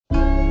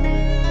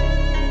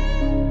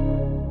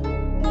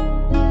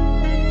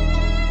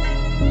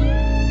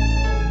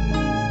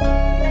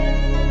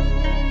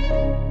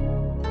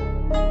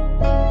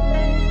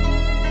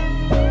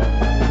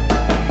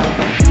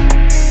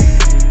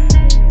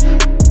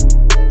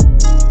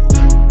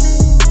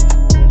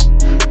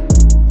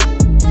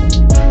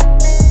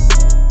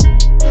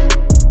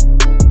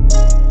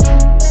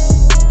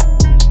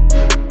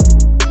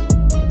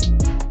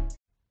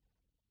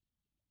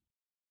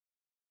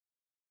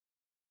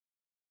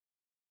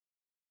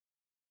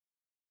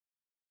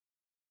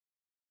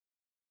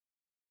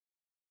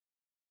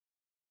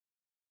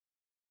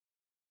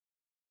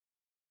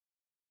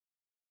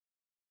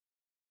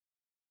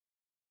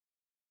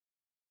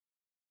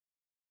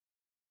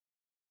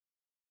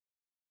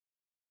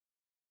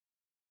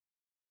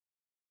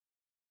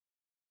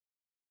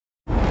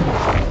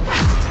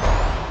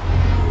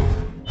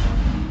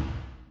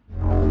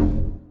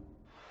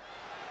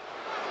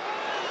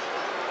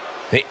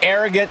The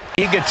arrogant,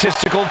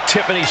 egotistical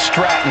Tiffany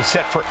Stratton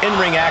set for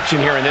in-ring action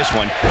here in this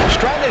one.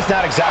 Stratton is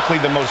not exactly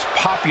the most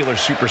popular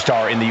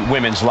superstar in the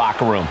women's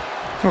locker room.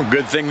 Well,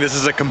 good thing this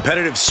is a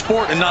competitive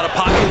sport and not a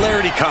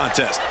popularity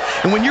contest.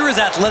 And when you're as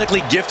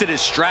athletically gifted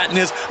as Stratton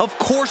is, of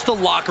course the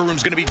locker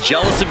room's going to be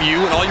jealous of you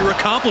and all your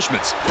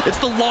accomplishments. It's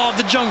the law of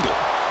the jungle.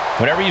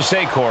 Whatever you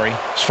say, Corey.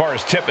 As far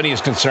as Tiffany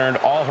is concerned,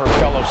 all her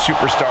fellow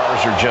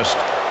superstars are just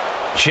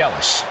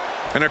jealous.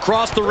 And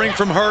across the ring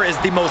from her is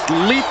the most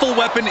lethal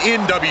weapon in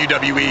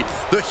WWE,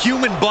 the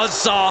human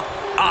buzzsaw,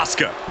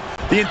 Asuka.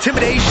 The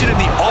intimidation and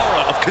the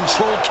aura of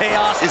controlled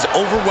chaos is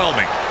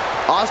overwhelming.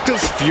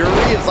 Asuka's fury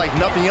is like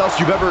nothing else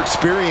you've ever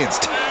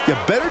experienced. You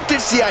better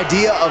ditch the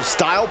idea of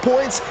style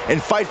points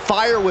and fight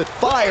fire with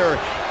fire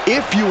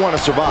if you want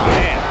to survive.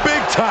 Man,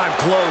 big time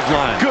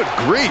clothesline. Good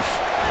grief.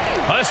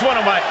 Well, that's one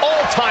of my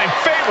all-time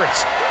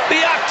favorites, the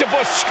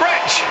octopus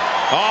stretch.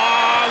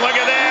 Oh, look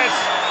at this.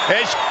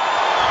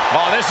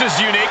 Oh, this is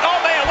unique. Oh,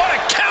 man, what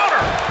a counter.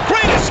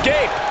 Great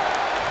escape.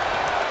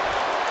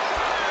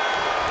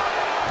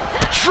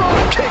 Drop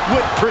kick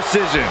with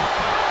precision.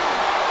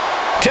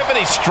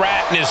 Tiffany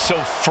Stratton is so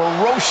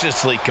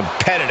ferociously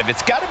competitive.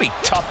 It's got to be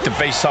tough to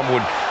face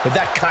someone with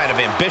that kind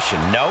of ambition,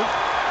 no?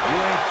 You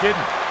ain't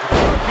kidding. If you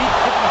want to beat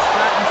Tiffany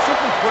Stratton,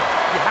 simply put,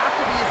 you have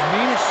to be as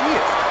mean as she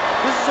is.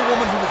 This is a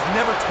woman who was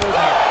never told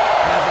me,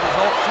 and as a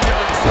result, she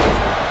never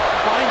accepts her.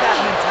 Find that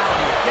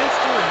mentality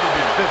against her and you'll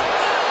be in business.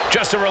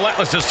 Just a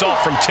relentless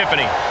assault from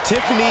Tiffany.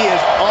 Tiffany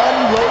is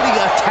unloading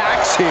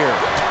attacks here.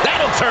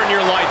 That'll turn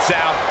your lights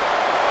out.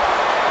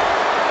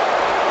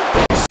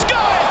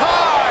 Sky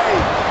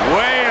high!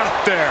 Way up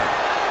there.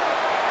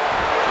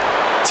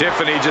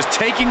 Tiffany just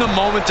taking a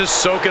moment to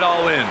soak it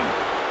all in.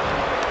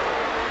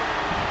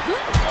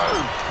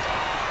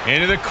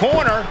 Into the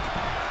corner.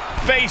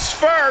 Face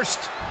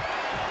first.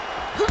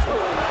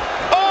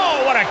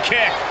 Oh, what a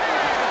kick.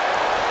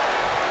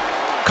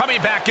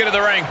 Coming back into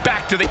the ring.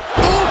 Back to the...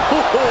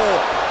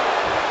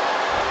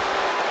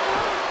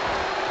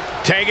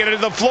 Taking it to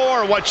the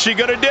floor. What's she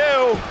going to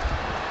do?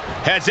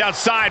 Heads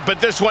outside, but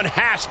this one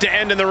has to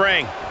end in the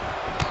ring.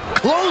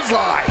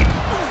 Clothesline.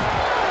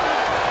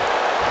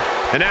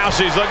 And now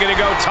she's looking to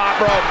go top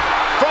rope.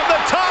 From the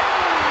top.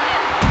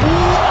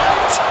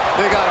 What?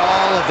 They got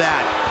all of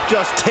that.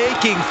 Just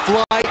taking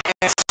flight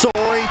and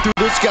soaring through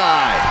the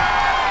sky.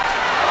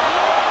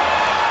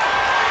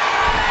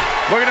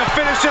 We're going to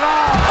finish it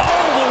off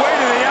all the way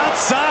to the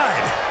outside.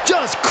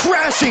 Just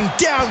crashing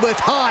down with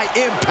high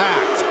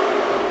impact.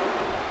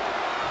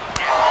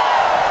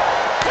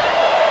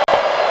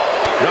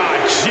 Ah,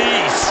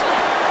 jeez.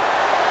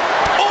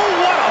 Oh,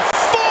 what a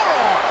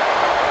forearm.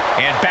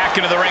 And back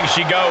into the ring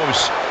she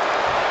goes.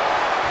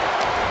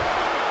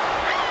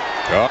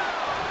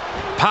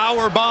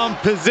 Powerbomb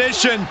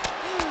position.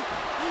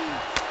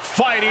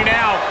 Fighting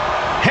out.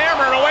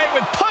 Hammering away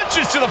with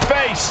punches to the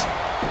face.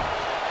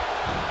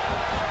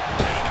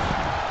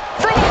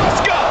 From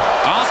Asuka.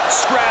 Asuka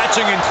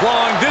scratching and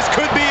clawing. This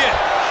could be it.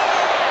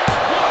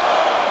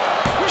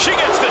 She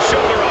gets the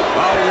shoulder up.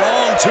 A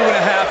long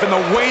 2.5 in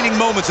the waning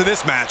moments of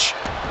this match.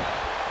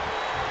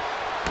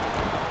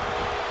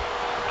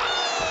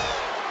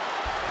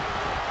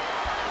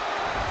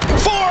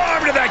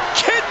 Forearm to the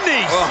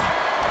kidneys.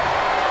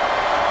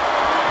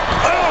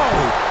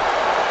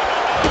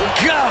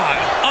 God,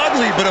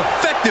 ugly but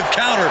effective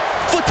counter.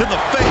 Foot to the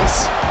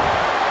face.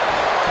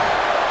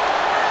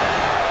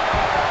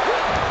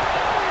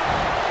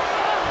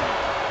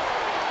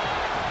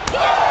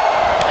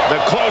 The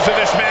close of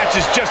this match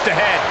is just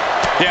ahead.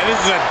 Yeah, this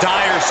is a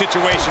dire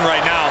situation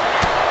right now.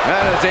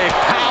 That is a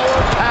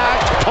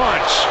power-packed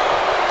punch.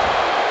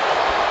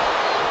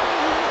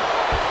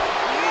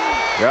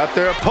 Got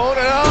their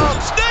opponent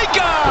up.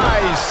 Snake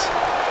eyes.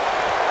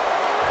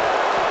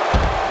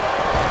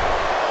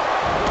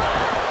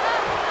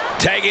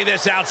 Taking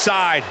this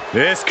outside.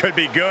 This could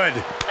be good.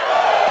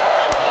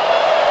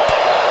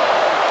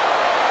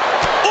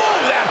 Oh,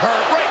 that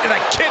hurt right to the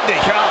kidney.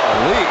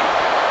 Golly.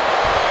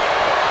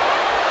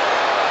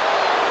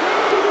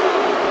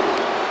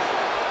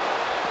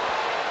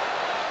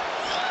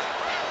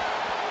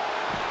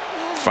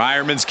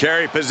 Fireman's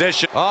carry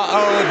position.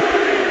 Oh,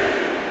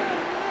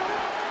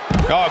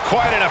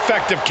 quite an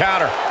effective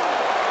counter.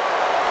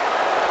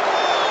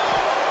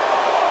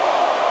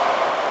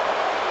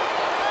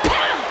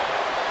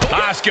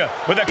 Asuka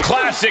with a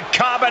classic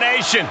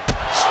combination.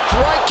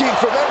 Striking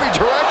from every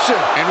direction.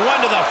 And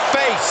one to the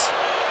face.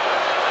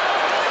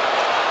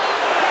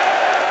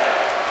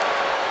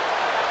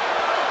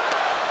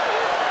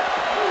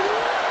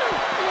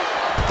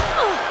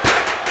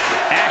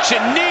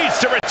 Action needs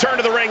to return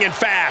to the ring and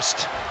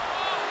fast.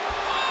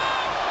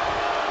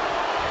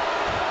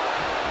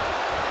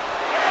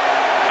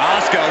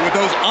 Asuka with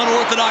those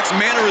unorthodox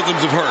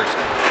mannerisms of hers.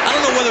 I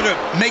don't know whether to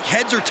make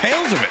heads or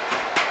tails of it.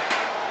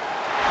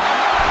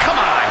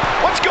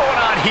 What's going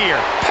on here?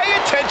 Pay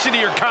attention to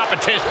your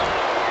competition.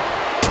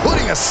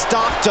 Putting a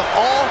stop to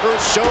all her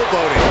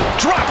showboating.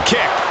 Drop kick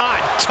on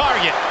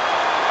target.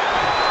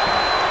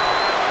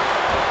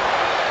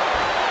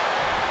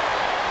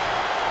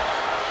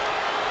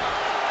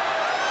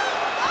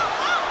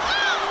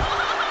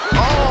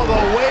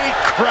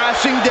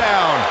 crashing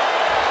down.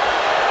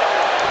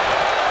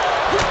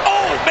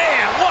 Oh,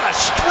 man, what a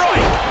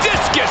strike.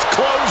 Discus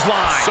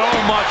clothesline. So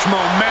much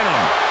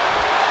momentum.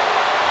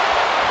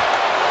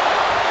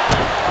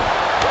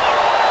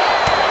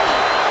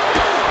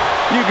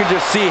 You can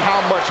just see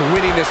how much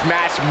winning this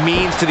match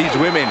means to these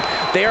women.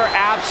 They are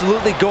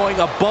absolutely going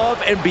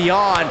above and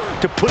beyond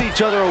to put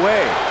each other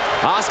away.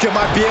 Asuka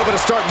might be able to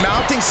start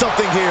mounting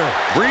something here.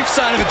 Brief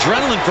sign of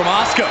adrenaline from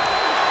Asuka.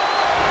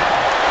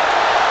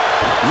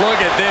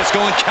 Look at this,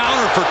 going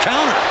counter for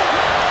counter.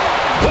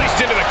 Placed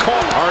into the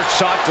corner. Hard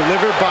shot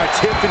delivered by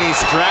Tiffany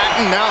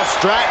Stratton. Now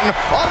Stratton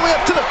all the way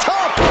up to the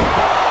top.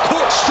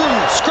 Corkscrew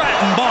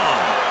Stratton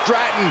bomb.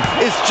 Stratton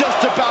is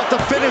just about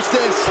to finish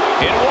this.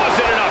 It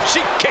wasn't enough.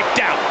 She kicked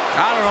out.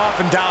 I don't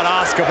often doubt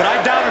Asuka, but I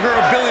doubted her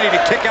ability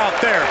to kick out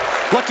there.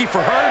 Lucky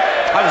for her,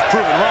 I was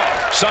proven wrong.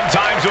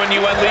 Sometimes when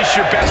you unleash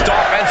your best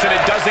offense and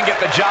it doesn't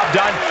get the job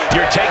done,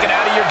 you're taken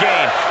out of your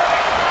game.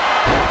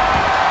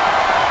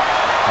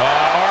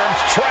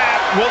 Arms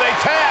trapped. Will they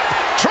tap?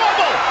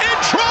 Trouble! In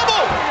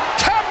trouble!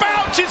 Tap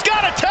out! She's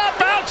got to tap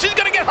out! She's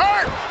going to get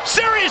hurt!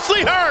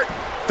 Seriously hurt!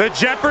 The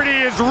jeopardy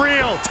is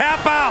real.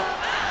 Tap out.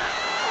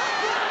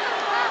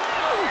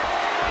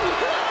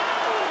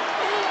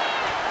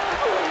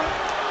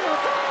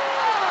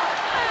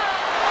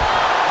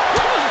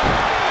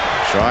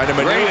 Trying to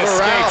Great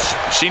maneuver out.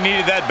 escape. She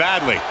needed that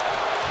badly.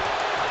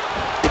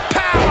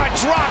 Power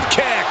drop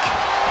kick!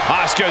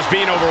 Asuka's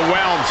being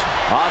overwhelmed.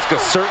 Asuka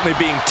certainly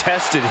being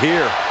tested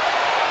here.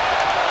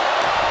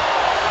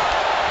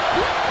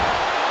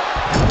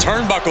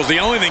 Turnbuckle's the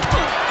only thing.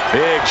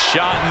 Big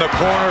shot in the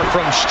corner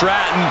from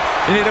Stratton,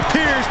 and it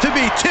appears to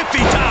be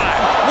Tiffy time.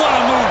 What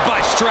a move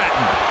by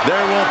Stratton. There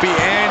won't be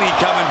any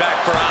coming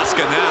back for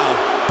Asuka now.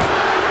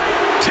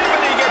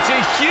 Tiffany gets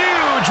a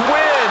huge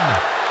win.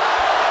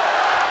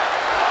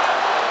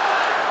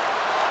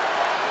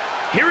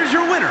 Here is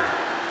your winner,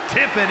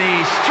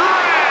 Tiffany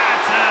Stratton.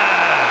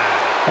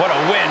 What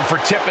a win for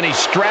Tiffany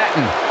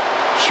Stratton.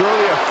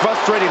 Surely a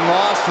frustrating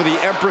loss for the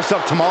Empress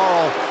of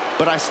Tomorrow,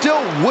 but I still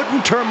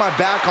wouldn't turn my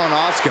back on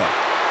Asuka.